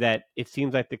rather that it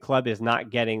seems like the club is not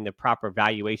getting the proper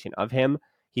valuation of him.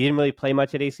 He didn't really play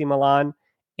much at AC Milan.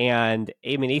 And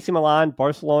AC Milan,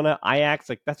 Barcelona, Ajax,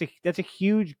 like that's a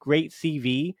huge, great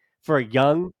CV for a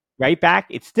young right back.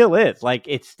 It still is. Like,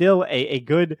 it's still a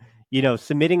good,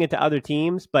 submitting it to other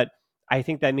teams. But I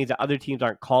think that means that other teams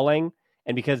aren't calling.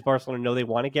 And because Barcelona know they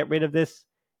want to get rid of this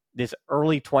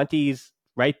early 20s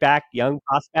right back, young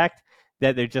prospect,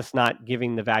 that they're just not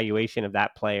giving the valuation of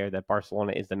that player that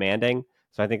Barcelona is demanding.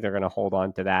 So I think they're going to hold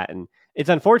on to that. And it's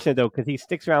unfortunate, though, because he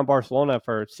sticks around Barcelona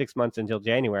for 6 months until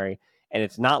January. And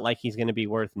it's not like he's going to be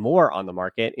worth more on the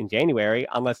market in January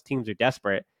unless teams are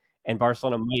desperate. And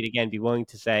Barcelona might, again, be willing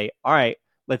to say, all right,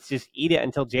 let's just eat it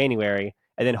until January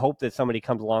and then hope that somebody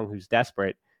comes along who's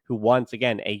desperate, who wants,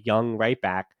 again, a young right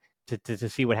back to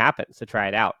see what happens, to try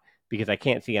it out. Because I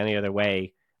can't see any other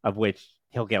way of which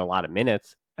he'll get a lot of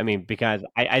minutes. Because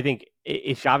I think,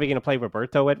 is Xavi going to play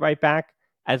Roberto at right back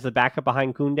as the backup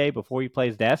behind Koundé before he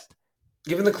plays Dest?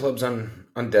 Given the club's on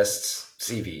Dest's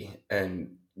CV,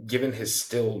 and given his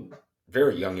still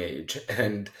very young age,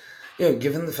 and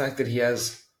given the fact that he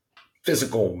has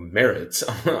physical merits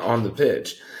on the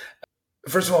pitch,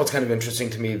 first of all, it's kind of interesting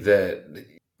to me that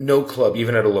no club,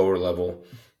 even at a lower level,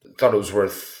 thought it was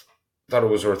worth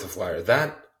a flyer.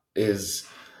 That is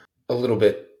a little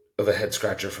bit of a head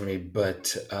scratcher for me,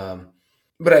 but I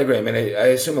agree. I mean, I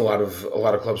assume a lot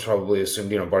of clubs probably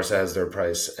assumed, Barca has their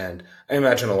price, and I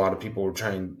imagine a lot of people were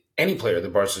trying any player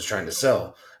that Barca is trying to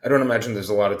sell. I don't imagine there's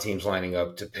a lot of teams lining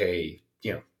up to pay,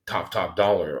 top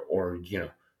dollar or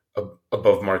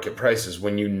above market prices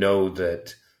when you know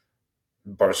that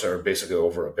Barca are basically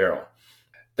over a barrel.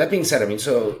 That being said, I mean,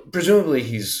 so presumably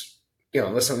he's,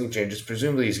 unless something changes,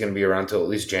 presumably he's going to be around till at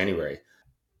least January.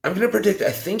 I'm going to predict,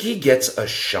 I think he gets a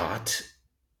shot.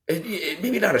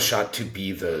 Maybe not a shot to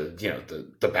be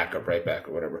the backup right back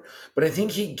or whatever, but I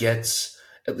think he gets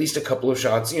at least a couple of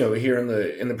shots, here in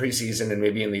the preseason and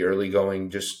maybe in the early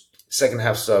going, just second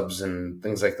half subs and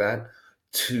things like that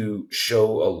to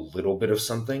show a little bit of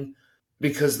something,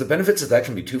 because the benefits of that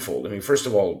can be twofold. I mean, first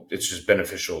of all, it's just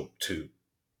beneficial to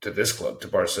this club, to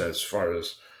Barca, as far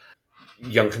as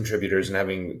young contributors and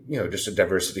having, just a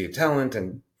diversity of talent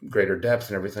and greater depth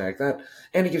and everything like that.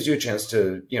 And it gives you a chance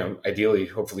to, ideally,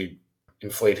 hopefully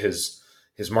inflate his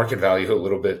market value a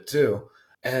little bit too.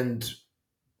 And,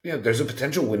 there's a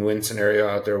potential win-win scenario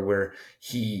out there where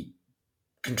he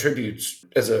contributes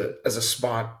as a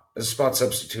spot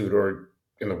substitute, or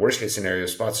in the worst case scenario,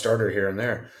 spot starter here and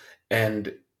there,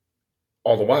 and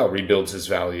all the while rebuilds his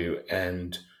value,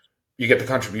 and you get the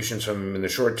contributions from him in the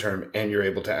short term, and you're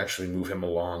able to actually move him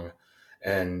along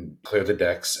and clear the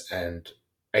decks, and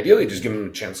ideally just give him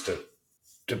a chance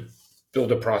to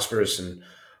build a prosperous and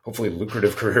hopefully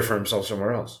lucrative career for himself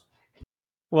somewhere else.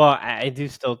 Well, I do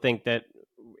still think that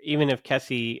even if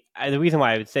Kessie, the reason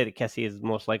why I would say that Kessie is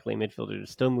most likely a midfielder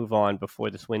to still move on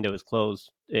before this window is closed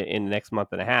in the next month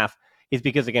and a half is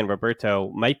because, again,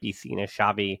 Roberto might be seen as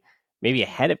Xavi maybe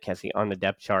ahead of Kessie on the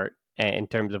depth chart in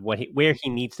terms of where he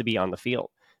needs to be on the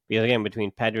field. Because, again, between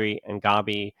Pedri and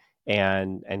Gabi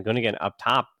and Gundogan up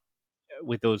top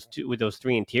with those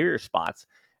three interior spots,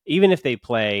 even if they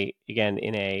play, again,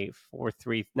 in a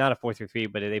 4-3, not a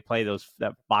 4-3-3, but if they play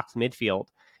that box midfield,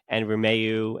 and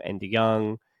Romeu and De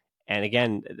Jong, and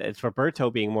again, it's Roberto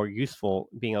being more useful,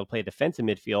 being able to play defensive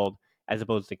midfield as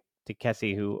opposed to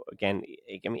Kessie, who, again,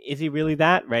 I mean, is he really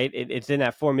that, right? It's in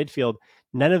that 4 midfield.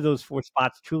 None of those 4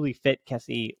 spots truly fit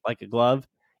Kessie like a glove,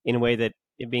 in a way that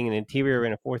it being an interior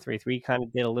in a 4-3-3 kind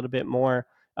of did a little bit more,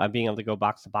 being able to go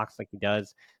box to box like he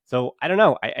does. So I don't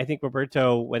know. I think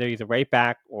Roberto, whether he's a right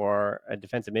back or a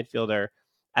defensive midfielder,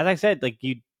 as I said, like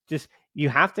you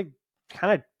have to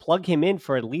kind of plug him in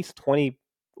for at least 20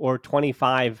 or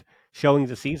 25 showings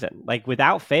a season, like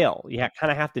without fail. You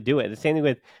kind of have to do it. The same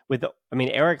thing with I mean,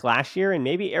 Eric last year and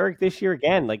maybe Eric this year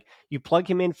again. Like, you plug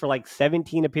him in for like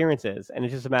 17 appearances, and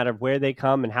it's just a matter of where they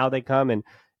come and how they come. And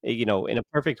in a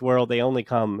perfect world, they only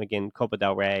come again Copa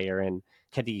del Rey or in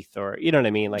Cadiz, or you know what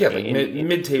I mean, like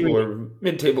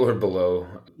mid-table or below.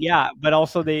 Yeah, but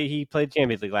also he played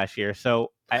Champions League last year,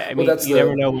 so I mean, you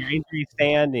never know where injuries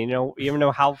stand. And, you never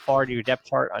know how far to your depth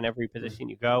chart on every position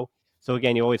you go. So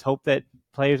again, you always hope that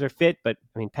players are fit, but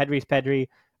I mean, Pedri's Pedri,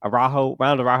 Round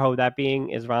Araujo, that being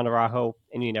is Round Araujo,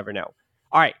 and you never know.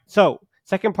 All right, so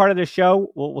second part of the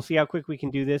show, we'll see how quick we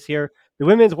can do this here. The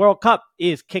Women's World Cup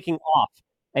is kicking off,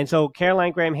 and so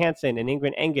Caroline Graham Hansen and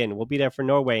Ingrid Engen will be there for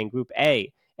Norway in Group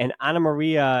A, and Anna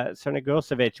Maria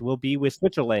Cernogosevic will be with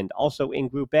Switzerland, also in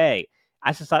Group A.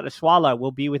 Asisat Ashwala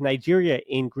will be with Nigeria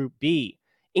in Group B.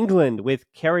 England with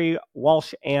Kerry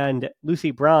Walsh and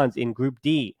Lucy Bronze in Group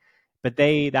D. But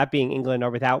that being England, are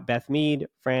without Beth Mead,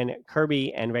 Fran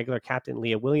Kirby, and regular captain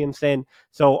Leah Williamson.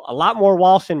 So a lot more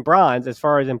Walsh and Bronze as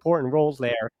far as important roles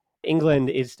there. England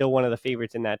is still one of the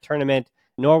favorites in that tournament.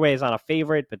 Norway is not a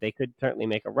favorite, but they could certainly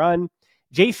make a run.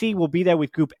 JC will be there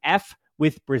with Group F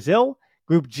with Brazil.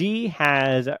 Group G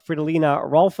has Fridolina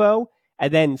Rolfo.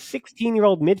 And then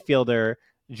 16-year-old midfielder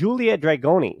Giulia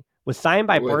Dragoni was signed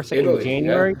by Barca in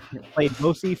January. Yeah. Played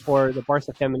mostly for the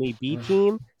Barca Femini B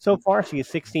team so far. She is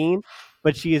 16,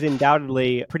 but she is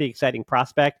undoubtedly a pretty exciting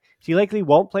prospect. She likely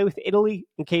won't play with Italy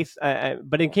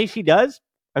but in case she does,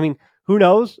 I mean, who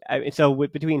knows? So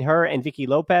between her and Vicky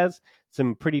Lopez,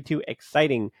 some pretty two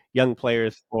exciting young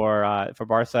players for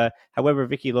Barca. However,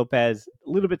 Vicky Lopez, a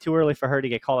little bit too early for her to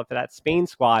get called up to that Spain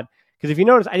squad. Because if you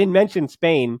notice, I didn't mention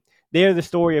Spain. They're the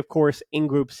story, of course, in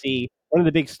Group C. One of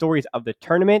the big stories of the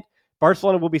tournament.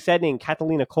 Barcelona will be sending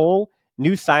Catalina Cole,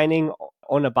 new signing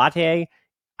Onabate,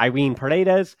 Irene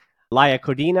Paredes, Laia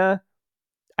Codina,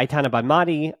 Aitana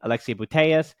Badmati, Alexia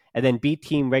Buteas, and then B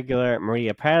team regular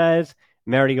Maria Perez,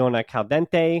 Mariona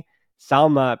Caldente,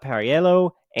 Salma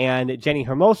Pariello, and Jenny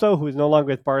Hermoso, who is no longer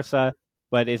with Barca,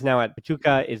 but is now at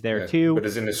Pachuca, is there too. But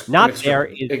is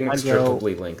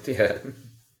inextricably linked, yeah.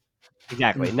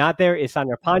 Exactly. Not there is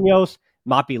Sandra Panos,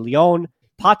 Mapi Leon,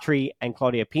 Patri, and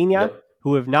Claudia Pina. Yep.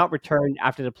 who have not returned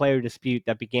after the player dispute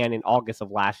that began in August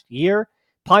of last year.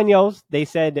 Paños, they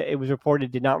said it was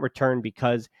reported, did not return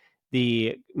because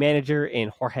the manager in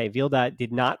Jorge Vilda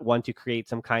did not want to create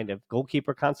some kind of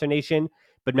goalkeeper consternation.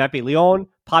 But Mappy Leon,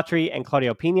 Patri, and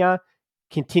Claudio Pina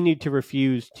continued to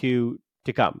refuse to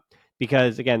come.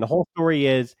 Because, again, the whole story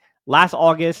is last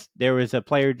August, there was a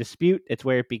player dispute. It's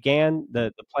where it began.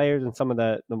 The players and some of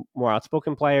the more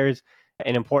outspoken players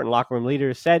and important locker room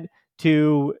leaders said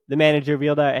to the manager,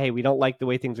 Vilda, hey, we don't like the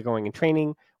way things are going in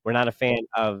training. We're not a fan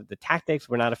of the tactics.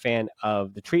 We're not a fan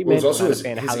of the treatment. Well, it was also his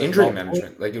injury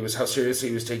management. Like, it was how seriously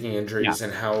he was taking injuries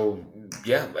and how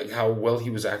well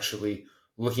he was actually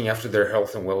looking after their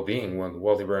health and well-being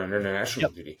while they were on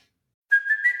international duty.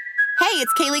 Hey,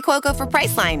 it's Kaylee Cuoco for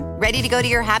Priceline. Ready to go to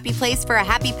your happy place for a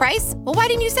happy price? Well, why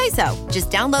didn't you say so? Just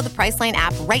download the Priceline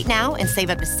app right now and save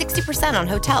up to 60% on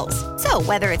hotels. So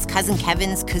whether it's Cousin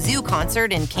Kevin's Kazoo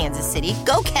Concert in Kansas City,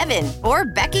 go Kevin, or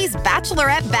Becky's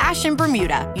Bachelorette Bash in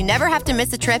Bermuda, you never have to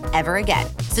miss a trip ever again.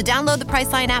 So download the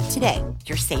Priceline app today.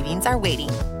 Your savings are waiting.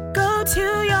 Go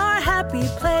to your happy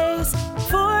place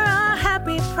for a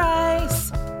happy price.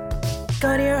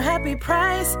 Go to your happy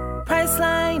price,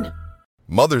 Priceline.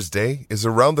 Mother's Day is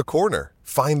around the corner.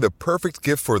 Find the perfect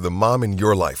gift for the mom in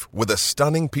your life with a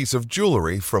stunning piece of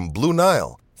jewelry from Blue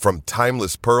Nile. From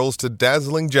timeless pearls to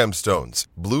dazzling gemstones,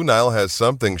 Blue Nile has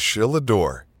something she'll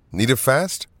adore. Need it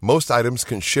fast? Most items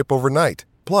can ship overnight.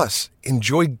 Plus,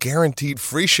 enjoy guaranteed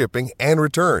free shipping and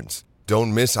returns.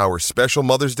 Don't miss our special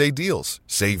Mother's Day deals.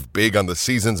 Save big on the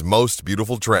season's most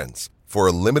beautiful trends. For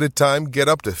a limited time, get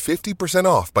up to 50%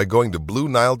 off by going to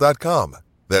BlueNile.com.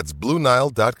 That's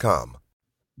BlueNile.com.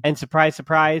 And surprise,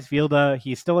 surprise, Vilda,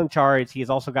 he's still in charge. He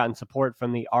has also gotten support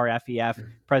from the RFEF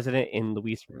president in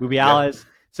Luis Rubiales. Yep.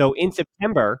 So in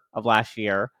September of last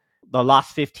year, the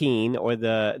last 15, or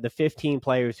the 15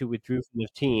 players who withdrew from the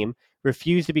team,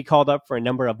 refused to be called up for a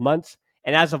number of months.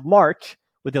 And as of March,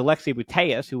 with Alexei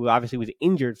Putellas, who obviously was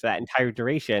injured for that entire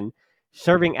duration,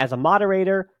 serving as a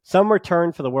moderator, some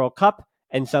returned for the World Cup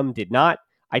and some did not.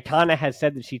 Aitana has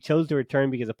said that she chose to return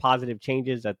because of positive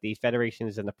changes that the federation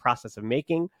is in the process of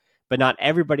making, but not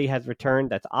everybody has returned.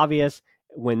 That's obvious,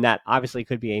 when that obviously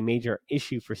could be a major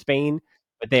issue for Spain,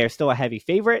 but they are still a heavy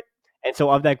favorite. And so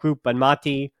of that group,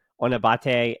 Bonmati,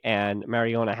 Onabate, and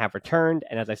Mariona have returned.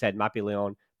 And as I said, Mappy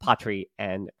Leon, Patri,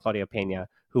 and Claudio Pena,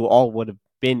 who all would have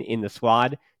been in the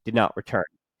squad, did not return.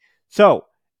 So,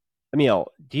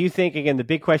 Emil, do you think, again, the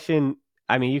big question,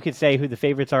 I mean, you could say who the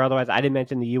favorites are. Otherwise, I didn't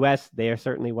mention the U.S. They are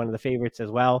certainly one of the favorites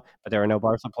as well, but there are no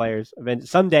Barca players.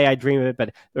 Someday I dream of it,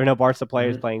 but there are no Barca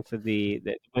players playing for the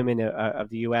women of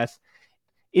the U.S.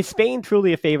 Is Spain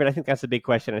truly a favorite? I think that's the big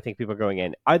question. I think people are going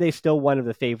in. Are they still one of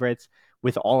the favorites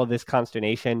with all of this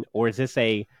consternation? Or is this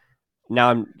I'm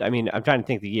trying to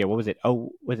think the year. What was it?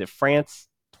 Oh, was it France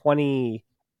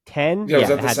 2010? Yeah, was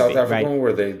that the South African one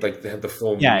where they had the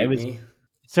full mutiny? It was.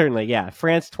 Certainly, yeah.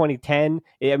 France 2010.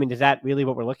 I mean, is that really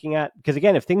what we're looking at? Because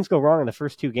again, if things go wrong in the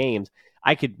first two games,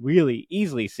 I could really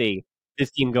easily see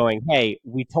this team going, hey,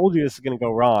 we told you this is going to go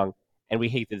wrong, and we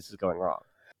hate that this is going wrong.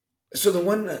 So the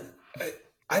one,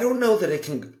 I don't know that it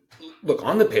can, look,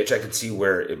 on the pitch, I could see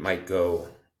where it might go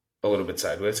a little bit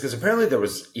sideways, because apparently there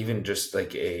was even just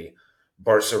like a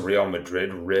Barca-Real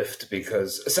Madrid rift,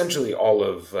 because essentially all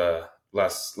of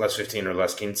last 15 or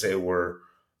last 15 were,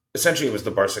 essentially it was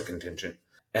the Barca contingent.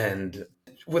 And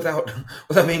without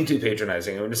being too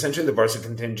patronizing, I mean, essentially the Barca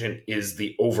contingent is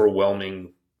the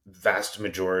overwhelming vast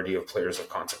majority of players of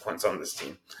consequence on this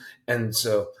team. And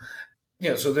so,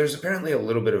 so there's apparently a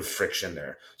little bit of friction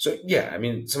there. So, I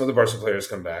mean, some of the Barca players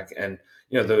come back, and,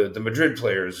 the Madrid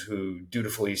players who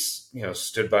dutifully,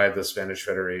 stood by the Spanish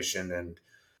Federation and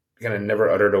kind of never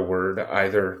uttered a word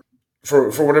either for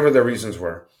whatever their reasons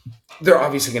were, they're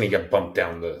obviously going to get bumped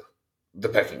down the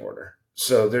pecking order.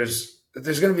 So there's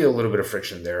going to be a little bit of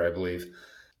friction there, I believe.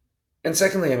 And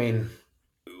secondly, I mean,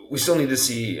 we still need to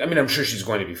see, I mean, I'm sure she's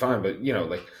going to be fine, but,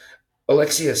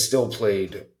 Alexia has still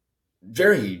played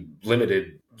very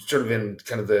limited, sort of in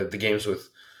kind of the games with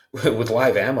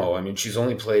live ammo. I mean, she's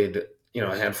only played,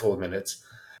 a handful of minutes.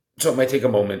 So it might take a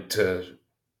moment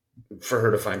for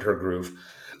her to find her groove.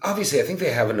 Obviously, I think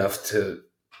they have enough to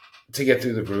get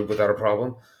through the group without a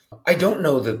problem. I don't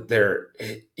know that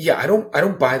I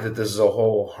don't buy that this is a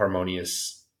whole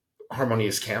harmonious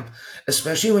camp,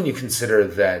 especially when you consider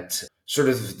that sort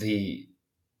of the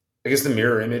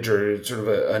mirror image, or sort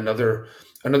of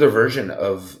another version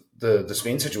of the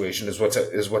Spain situation is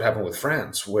what happened with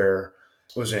France, where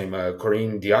what was her name,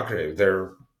 Corinne Diacre,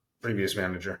 their previous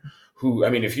manager, who, I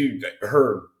mean,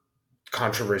 her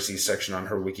controversy section on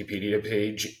her Wikipedia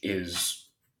page is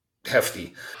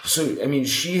hefty. So I mean,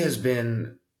 she has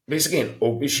been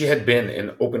basically she had been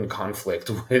in open conflict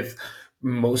with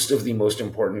most of the most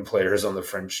important players on the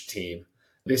French team.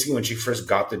 Basically, when she first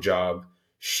got the job,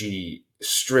 she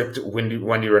stripped Wendy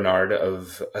Renard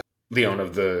of Lyon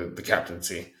of the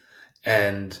captaincy,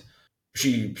 and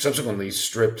she subsequently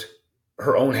stripped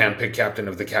her own handpicked captain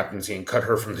of the captaincy and cut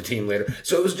her from the team later.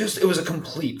 So it was a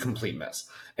complete mess.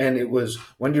 And it was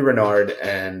Wendy Renard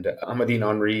and Amadine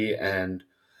Henry and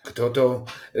Katoto.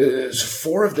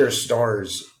 Four of their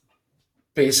stars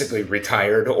basically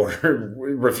retired or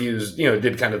refused,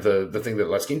 did kind of the thing that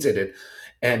Las Quince did.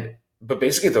 But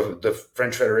basically the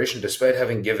French Federation, despite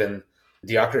having given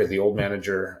Diacre, the old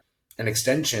manager, an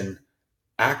extension,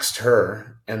 axed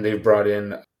her, and they've brought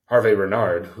in Hervé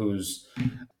Renard, who's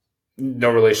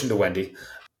no relation to Wendy.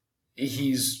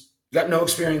 He's got no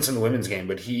experience in the women's game,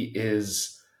 but he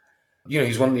is,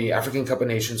 he's won the African Cup of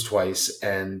Nations twice,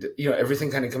 and,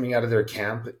 everything kind of coming out of their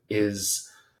camp is,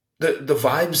 the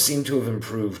vibes seem to have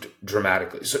improved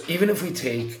dramatically. So even if we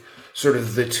take sort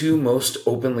of the two most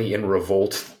openly in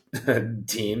revolt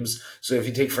teams, so if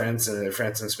you take France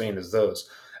and Spain as those,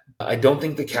 I don't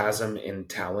think the chasm in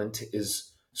talent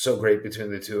is so great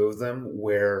between the two of them,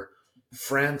 where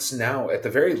France now, at the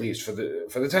very least, for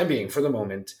the time being, for the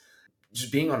moment,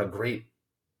 just being on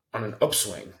an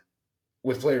upswing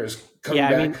with players coming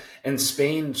back, and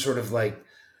Spain sort of like,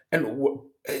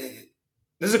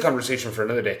 this is a conversation for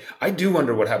another day. I do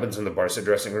wonder what happens in the Barca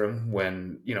dressing room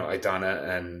when,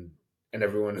 Aitana and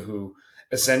everyone who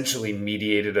essentially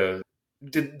mediated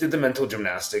did the mental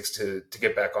gymnastics to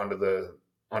get back onto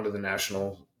the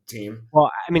national team. Well,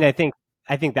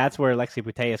 I think that's where Alexis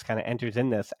Putellas kind of enters in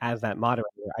this as that moderator.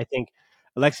 I think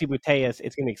Alexis Putellas,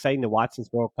 it's going to be exciting to watch this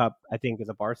World Cup, I think, as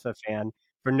a Barca fan,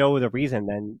 for no other reason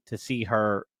than to see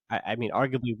her,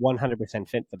 arguably 100%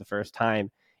 fit for the first time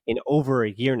in over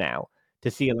a year now, to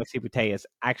see Alexis Putellas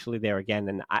actually there again.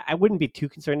 And I wouldn't be too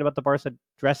concerned about the Barca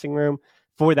dressing room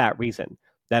for that reason,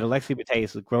 that Alexis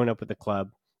Putellas has grown up with the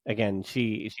club. Again,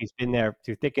 she's been there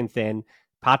through thick and thin.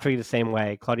 Patry the same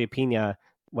way. Claudia Pina,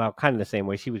 well, kind of the same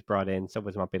way. She was brought in, so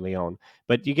was Montpellier.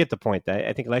 But you get the point. That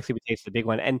I think Alexis Putellas is the big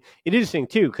one. And it's interesting,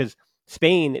 too, because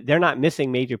Spain, they're not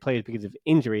missing major players because of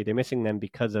injury. They're missing them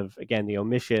because of, again, the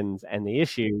omissions and the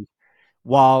issues.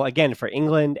 While, again, for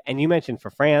England, and you mentioned for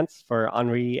France, for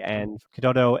Henry and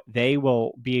Katoto, they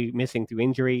will be missing through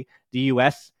injury. The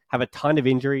U.S. have a ton of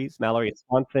injuries, Mallory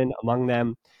Swanson among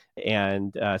them,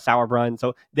 and Sauerbrunn.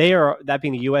 So they are, that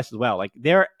being the U.S. as well. Like,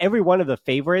 every one of the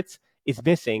favorites is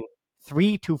missing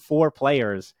 3 to 4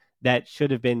 players that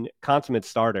should have been consummate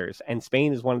starters. And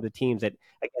Spain is one of the teams that,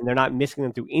 again, they're not missing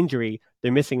them through injury.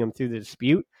 They're missing them through the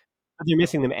dispute, but they're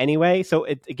missing them anyway. So,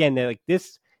 again, they're like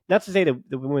this. Not to say that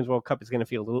the Women's World Cup is going to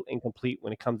feel a little incomplete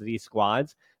when it comes to these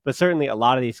squads, but certainly a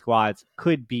lot of these squads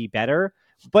could be better.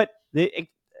 But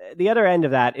the other end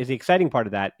of that is the exciting part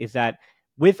of that is that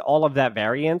with all of that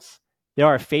variance, there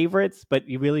are favorites, but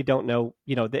you really don't know.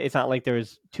 It's not like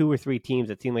there's 2 or 3 teams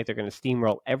that seem like they're going to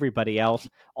steamroll everybody else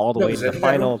all the way to the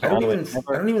finals. I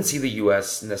don't even see the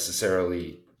U.S.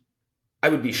 necessarily. I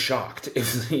would be shocked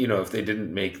if they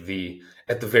didn't make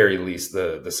at the very least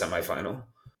the semifinal.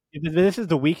 This is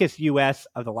the weakest U.S.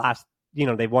 of the last,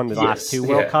 they've won the last 2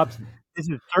 World Cups. This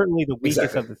is certainly the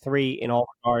weakest of the 3 in all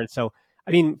regards. So,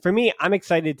 for me, I'm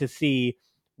excited to see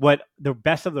what the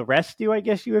best of the rest do, I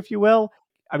guess if you will.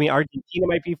 Argentina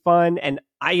might be fun. And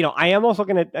I am also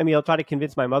going to, I'll try to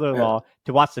convince my mother-in-law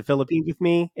to watch the Philippines with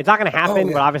me. It's not going to happen,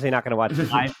 but obviously not going to watch it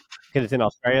live because it's in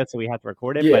Australia, so we have to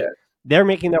record it. But they're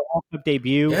making their World Cup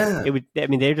debut. Yeah.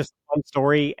 They're just a fun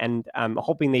story, and I'm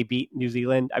hoping they beat New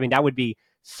Zealand. That would be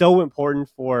so important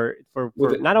for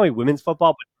not only women's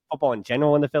football, but football in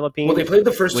general in the Philippines. Well, they played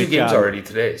the first 2 games already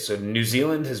today. So New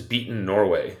Zealand has beaten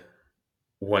Norway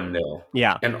 1-0.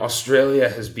 Yeah. And Australia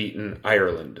has beaten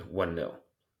Ireland 1-0.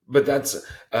 But that's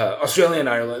Australia and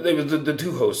Ireland. They were the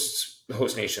 2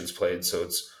 host nations played. So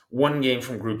it's 1 game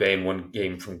from Group A and 1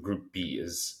 game from Group B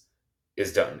is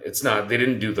done. It's not, they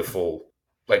didn't do the full,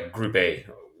 like, Group A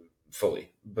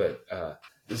fully. But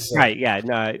right, yeah.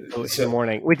 No, in the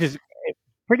morning, which is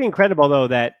pretty incredible, though,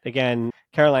 that, again,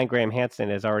 Caroline Graham-Hansen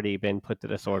has already been put to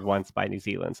the sword once by New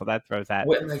Zealand. So that throws that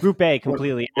Group A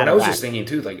completely out of whack. I was just thinking,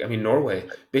 too, Norway,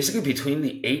 basically between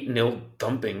the 8-0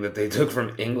 dumping that they took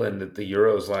from England at the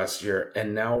Euros last year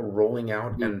and now rolling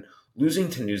out and losing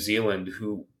to New Zealand,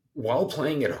 who, while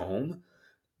playing at home,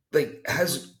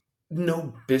 has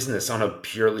no business on a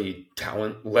purely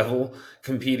talent level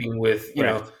competing with,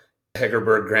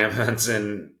 Hegerberg,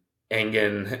 Graham-Hansen,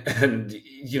 Engen, and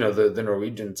the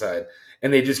Norwegian side,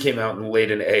 and they just came out and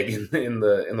laid an egg in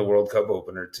the World Cup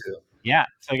opener too. Yeah.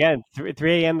 So again,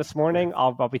 3 a.m. this morning,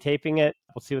 I'll be taping it.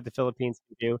 We'll see what the Philippines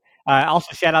can do.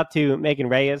 Also, shout out to Megan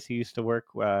Reyes, who used to work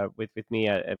with me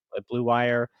at Blue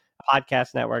Wire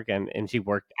Podcast Network, and she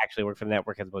actually worked for the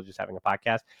network as well as just having a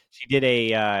podcast. She did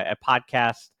a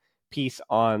podcast piece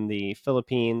on the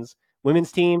Philippines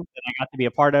women's team that I got to be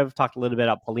a part of. Talked a little bit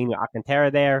about Paulina Alcantara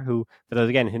there, who, for those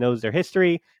again who knows their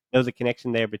history, knows a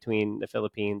connection there between the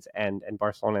Philippines and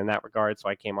Barcelona in that regard. So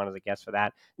I came on as a guest for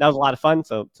that. That was a lot of fun.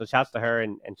 So shouts to her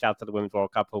and shouts to the Women's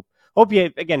World Cup. Hope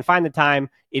you again find the time.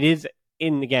 It is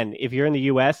if you're in the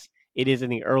US, it is in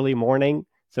the early morning,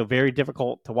 so very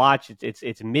difficult to watch.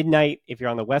 It's midnight if you're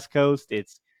on the West Coast.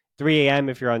 It's 3 a.m.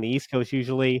 if you're on the East Coast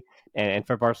usually, and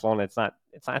for Barcelona, it's not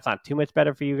too much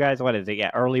better for you guys. What is it?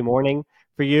 Yeah, early morning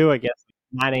for you, I guess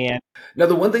 9 a.m. Now,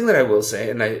 the one thing that I will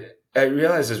say, and I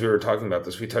realized as we were talking about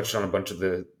this, we touched on a bunch of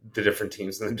the different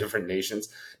teams and the different nations.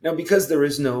 Now, because there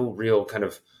is no real kind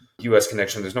of U.S.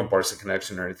 connection, there's no Barca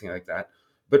connection or anything like that,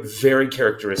 but very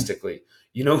characteristically,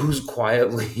 you know who's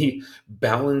quietly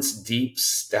balanced, deep,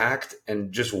 stacked,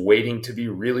 and just waiting to be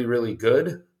really, really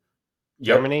good?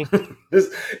 Germany.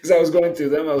 Because I was going through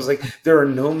them, I was like, there are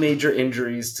no major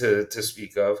injuries to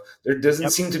speak of. There doesn't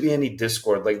seem to be any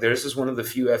discord. Like, theirs is one of the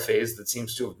few FAs that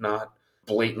seems to have not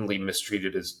blatantly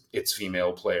mistreated its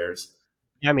female players.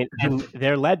 Yeah, I mean, and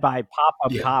they're led by Pop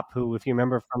up top, who, if you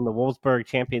remember from the Wolfsburg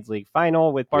Champions League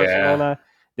final with Barcelona,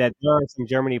 that there are some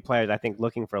Germany players, I think,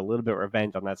 looking for a little bit of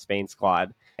revenge on that Spain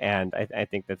squad. And I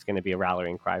think that's going to be a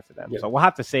rallying cry for them. So we'll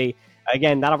have to see.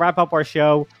 Again, that'll wrap up our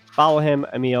show. Follow him,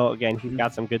 Emil. Again, he's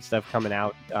got some good stuff coming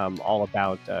out, all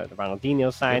about the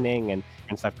Ronaldinho signing and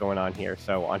stuff going on here.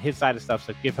 So on his side of stuff,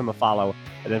 so give him a follow,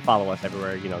 and then follow us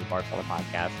everywhere, the Barcelona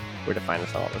podcast, where to find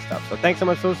us on all this stuff. So thanks so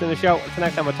much for listening to the show. Until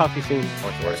next time, we'll talk to you soon.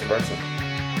 Barca.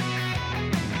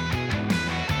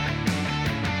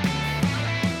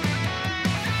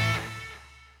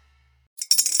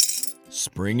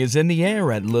 Spring is in the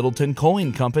air at Littleton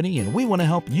Coin Company, and we want to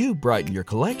help you brighten your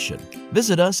collection.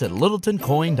 Visit us at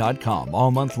littletoncoin.com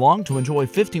all month long to enjoy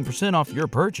 15% off your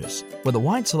purchase. With a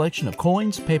wide selection of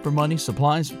coins, paper money,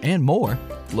 supplies, and more,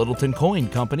 Littleton Coin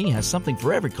Company has something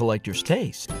for every collector's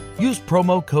taste. Use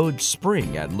promo code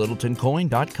SPRING at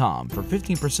littletoncoin.com for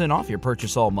 15% off your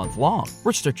purchase all month long.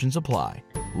 Restrictions apply.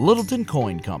 Littleton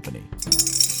Coin Company.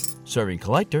 Serving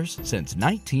collectors since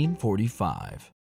 1945.